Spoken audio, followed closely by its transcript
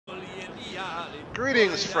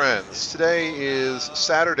Greetings, friends. Today is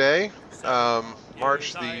Saturday,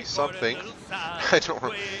 March the something. I don't.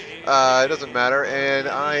 It doesn't matter. And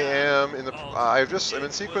I am in the. I'm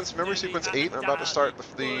in sequence, memory sequence 8. I'm about to start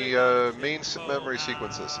the main memory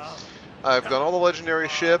sequences. I've done all the legendary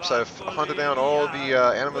ships. I've hunted down all the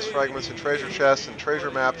animus fragments and treasure chests and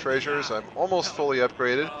treasure map treasures. I'm almost fully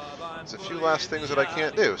upgraded. There's a few last things that I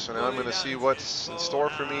can't do, so now I'm going to see what's in store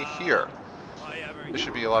for me here. This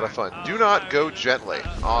should be a lot of fun. Do not go gently.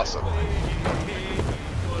 Awesome.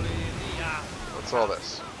 What's all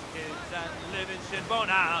this?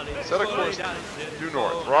 Set a course due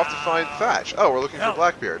north. We're off to find Thatch. Oh, we're looking for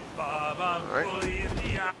Blackbeard. Alright.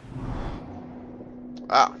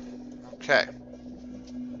 Ah. Okay.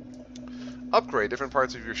 Upgrade different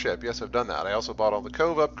parts of your ship. Yes, I've done that. I also bought all the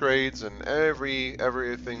Cove upgrades and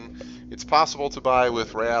everything it's possible to buy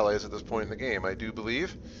with reales at this point in the game, I do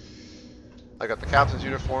believe. I got the captain's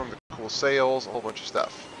uniform, the cool sails, a whole bunch of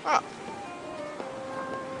stuff. Ah.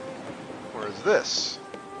 Where is this?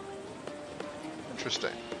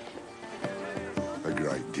 Interesting. A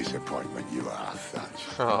great disappointment you are,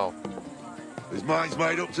 Thatch. Oh. His mind's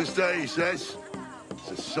made up to stay, he says.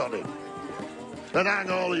 It's a solid. And hang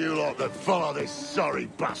all of you lot that follow this sorry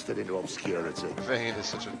bastard into obscurity. Vane is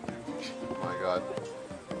such a... Oh my god.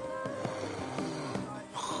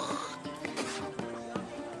 Oh,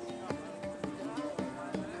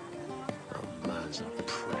 man's a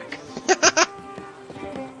prick.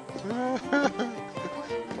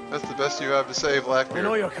 That's the best you have to say, Blackbeard. I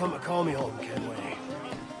know you're come to call me home, Kenway.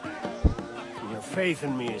 And your faith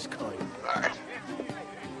in me is kind. Alright.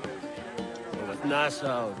 But with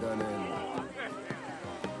Nassau done in,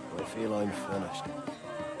 I feel I'm finished.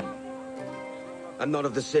 I'm not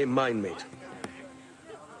of the same mind, mate.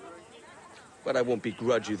 But I won't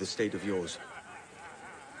begrudge you the state of yours.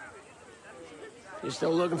 You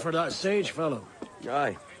still looking for that sage fellow?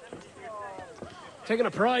 Aye. Taking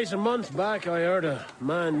a prize a month back, I heard a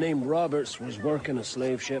man named Roberts was working a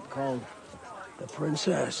slave ship called the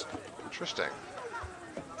Princess. Interesting.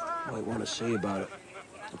 Might want to see about it.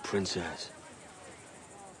 The princess.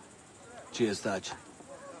 Cheers, Thatch.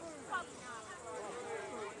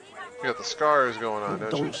 You got the scars going on,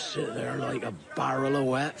 don't you? Don't sit there like a barrel of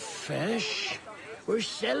wet fish. We're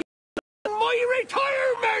selling my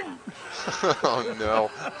retirement! Oh no.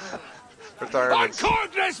 I Retirement.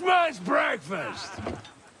 cooked this man's breakfast!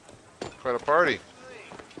 Quite a party.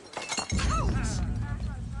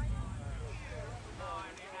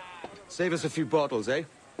 Save us a few bottles, eh?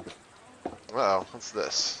 Uh-oh, what's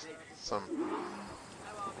this? Some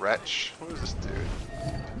wretch. Who is this dude?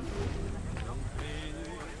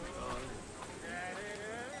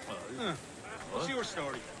 What's your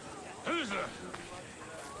story? Who's that?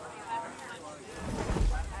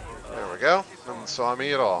 There we go. No one saw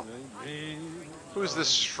me at all. Who's this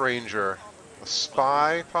stranger? A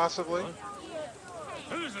spy, possibly?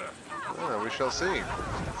 Who's that? Oh, we shall see.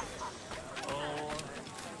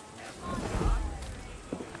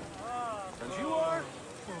 And you are?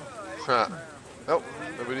 Huh. Nope,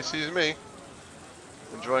 nobody sees me.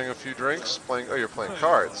 Enjoying a few drinks, playing... Oh, you're playing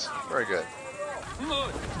cards. Very good.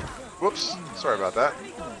 Whoops, sorry about that.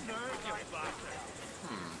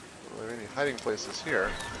 Are there any hiding places here?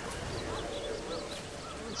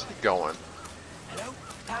 Where's he going? Hello,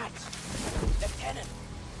 Thatch. Lieutenant.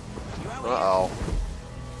 Uh-oh.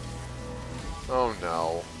 Oh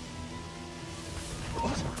no.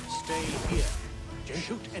 Stay here. Don't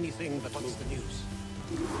shoot anything that moves the news.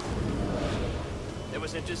 There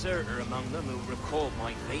was a deserter among them who recalled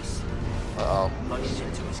my face. Uh-oh. Plunged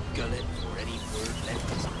into his gullet for any word left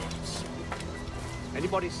his lips.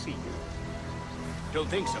 Anybody see you? Don't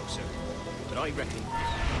think so, sir. But I reckon.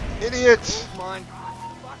 Idiot! Mine.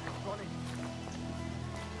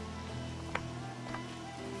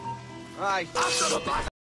 Aye.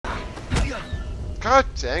 God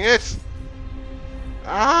dang it!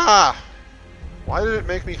 Ah! Why did it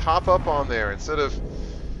make me hop up on there instead of...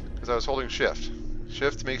 Because I was holding shift.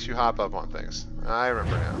 Shift makes you hop up on things. I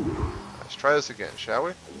remember now. Let's try this again, shall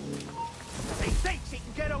we? He thinks he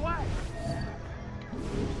can get away.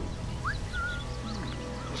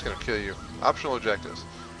 I'm just gonna kill you. Optional objectives.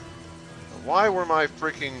 Why were my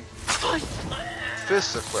freaking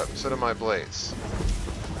fists equipped instead of my blades?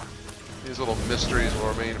 These little mysteries will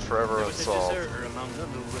remain forever There was a unsolved. deserter among them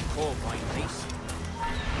who recalled my face.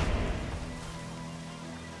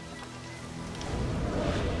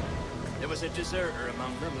 There was a deserter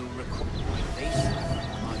among them who recalled my face.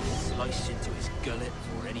 I sliced into his gullet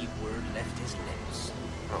before any word left his lips.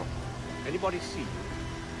 Oh. Anybody see you?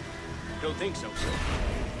 Don't think so, sir.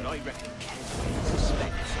 But I reckon Kenway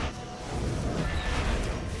suspects.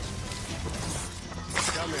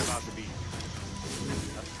 Tell me about the beach.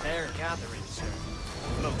 A fair gathering, sir.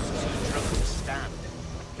 Close too drunk to stand.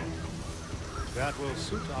 That will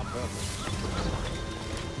suit our purpose.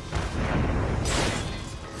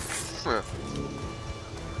 Huh.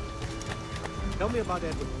 Tell me about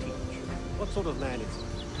Edward Peach. What sort of man is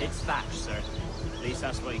he? It's Thatch, sir. At least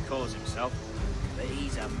that's what he calls himself. But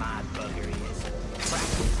he's a mad bugger, he is.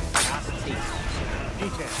 That's teeth.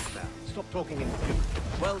 Details now. Stop talking in the future.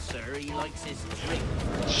 Well, sir, he likes his drink.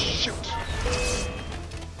 Shoot.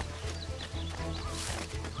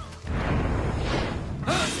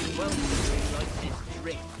 Well, sir, he likes his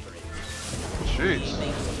drink, for it. He Jeez.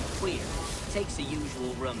 makes it queer. Takes the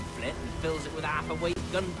usual rum flit and fills it with half a weight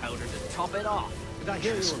of gunpowder to top it off. Did I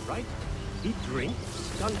hear you right? He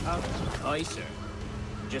drinks gunpowder. Aye, sir.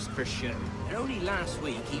 Just for show. And only last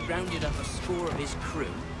week he rounded up a score of his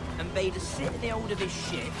crew and bade us sit in the hold of his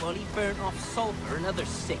ship while he burnt off sulphur and other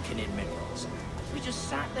sickening minerals. We just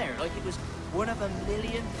sat there like it was one of a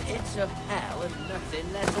million pits of hell and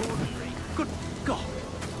nothing less ordinary. Good God!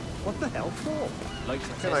 What the hell for? Like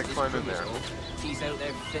to Can I test his climb in crew, there? is all. Tease out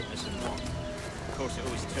their fitness and what. Of course, it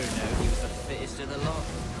always turned out he was the fittest of the lot.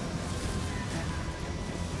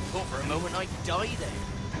 Thought for a moment I'd die there.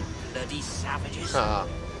 Bloody savages. Huh.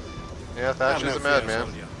 Yeah, Thatch Have is a no fear, madman.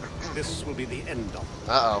 soldier. This will be the end of it.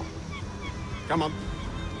 Uh-oh. Come on.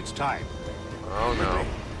 It's time. Oh, no.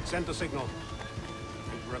 Send the signal.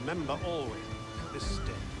 And remember always this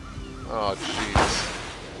day. Oh, jeez.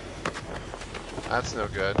 That's no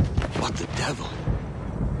good. What the devil?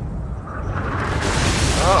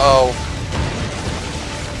 Uh-oh.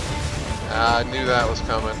 I knew that was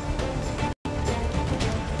coming.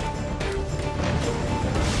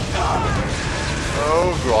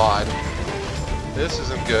 Oh, God. This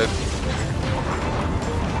isn't good.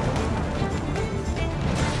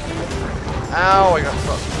 Ow, I got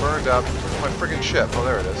fucking burned up. Where's my friggin' ship? Oh,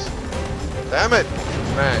 there it is. Damn it!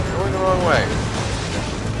 Man, you're going the wrong way.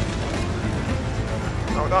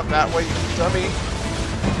 No, not that way, you dummy.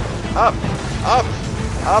 Up! Up!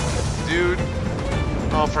 Up, dude.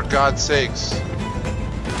 Oh, for God's sakes.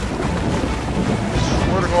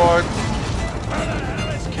 Swear to God.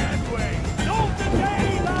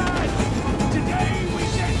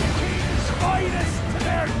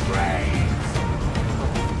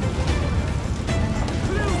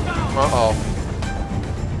 Uh-oh.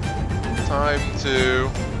 Time to...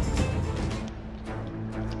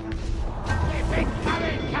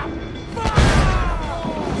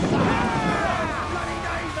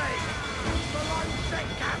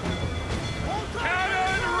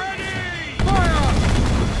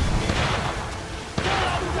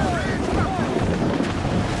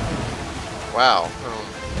 Wow.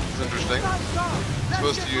 It's interesting.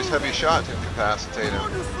 Supposed to use heavy shot to incapacitate him.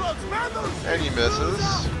 And he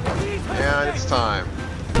misses. And it's time.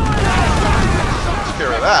 Takes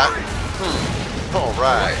care of that.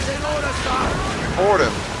 Alright. Board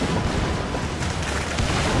him.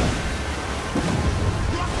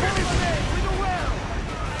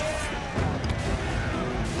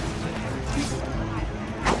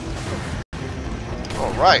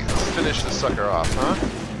 Alright, let's finish this sucker off, huh?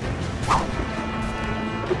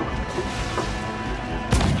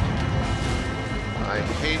 I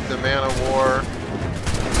hate the man of war.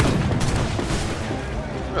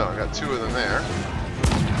 Oh, I got two of them there.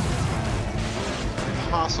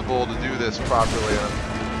 Impossible to do this properly on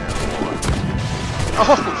man of war.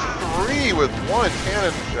 Oh, 3 with 1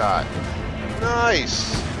 cannon shot.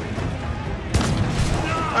 Nice.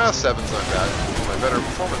 7's not bad. One of my better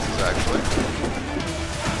performances, actually.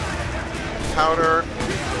 Powder.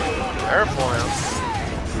 Airfoil.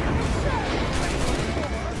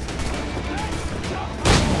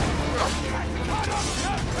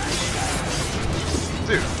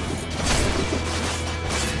 Dude.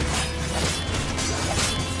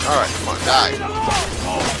 Alright, come on, die.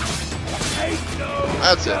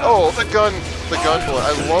 That's it. Oh, the gun bullet.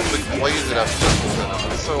 I love the blades that have pistols in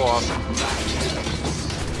them. It's so awesome.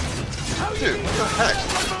 Dude, what the heck?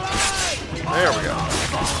 There we go.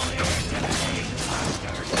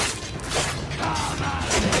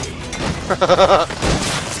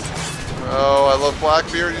 Oh, I love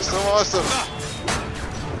Blackbeard. He's so awesome.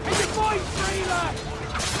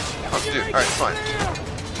 Oh, dude, alright, fine.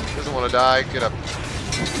 Doesn't want to die. Get up.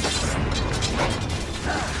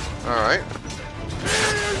 Alright.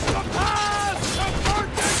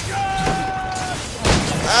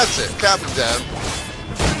 That's it. Captain down.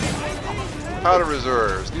 Powder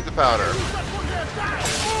reserves. Need the powder.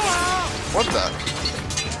 What the?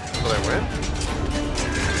 Will I win?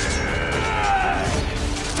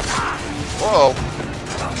 Whoa.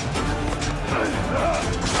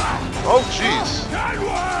 Oh, jeez.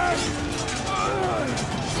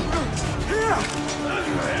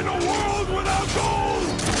 In a world without gold,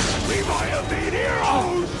 we might have been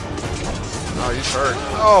heroes. Oh, he's hurt.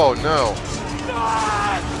 Oh, no.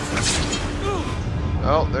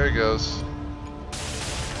 Oh, there he goes.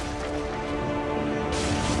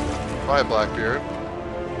 Bye, Blackbeard.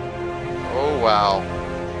 Oh, wow.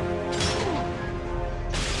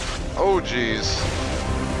 Oh, jeez.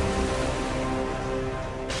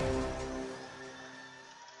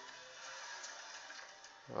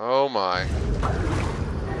 Oh, my.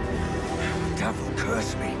 Devil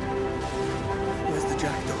curse me. Where's the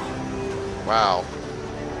jackdaw? Wow.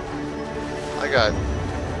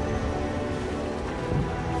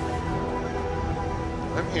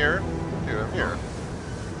 I'm here. Dude, I'm here.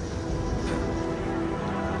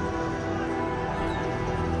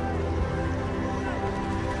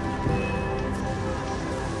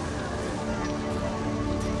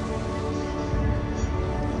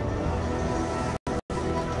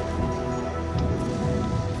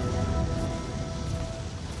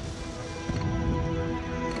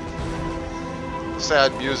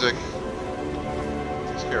 Sad music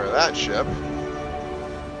takes care of that ship.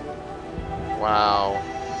 Wow.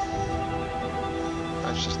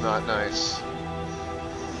 That's just not nice.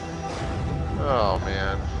 Oh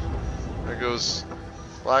man. There goes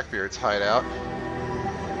Blackbeard's hideout.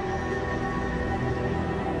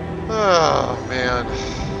 Oh man.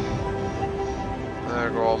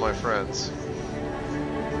 There go all my friends.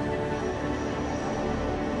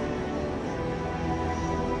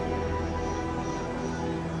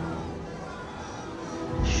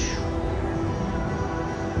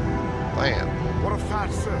 Man. What a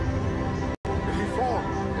fat sir. Did he fall?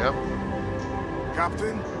 Yep.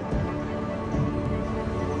 Captain?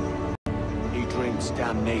 He drinks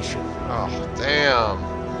damnation. Oh, damn.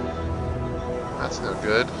 That's no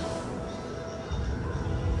good.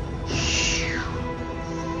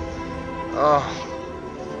 Oh.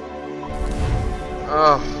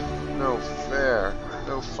 Oh, no fair.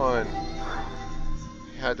 No fun.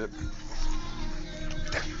 He had to...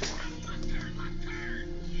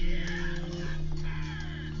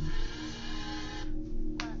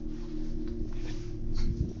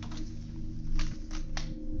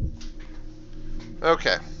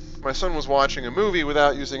 Okay, my son was watching a movie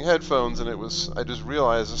without using headphones, and I just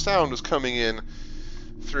realized the sound was coming in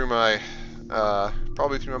through my,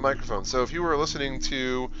 probably through my microphone. So if you were listening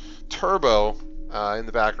to Turbo in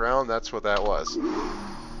the background, that's what that was.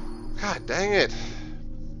 God dang it.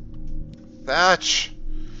 Thatch.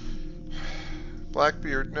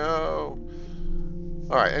 Blackbeard, no.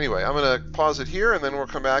 Alright, anyway, I'm going to pause it here, and then we'll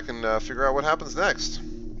come back and figure out what happens next.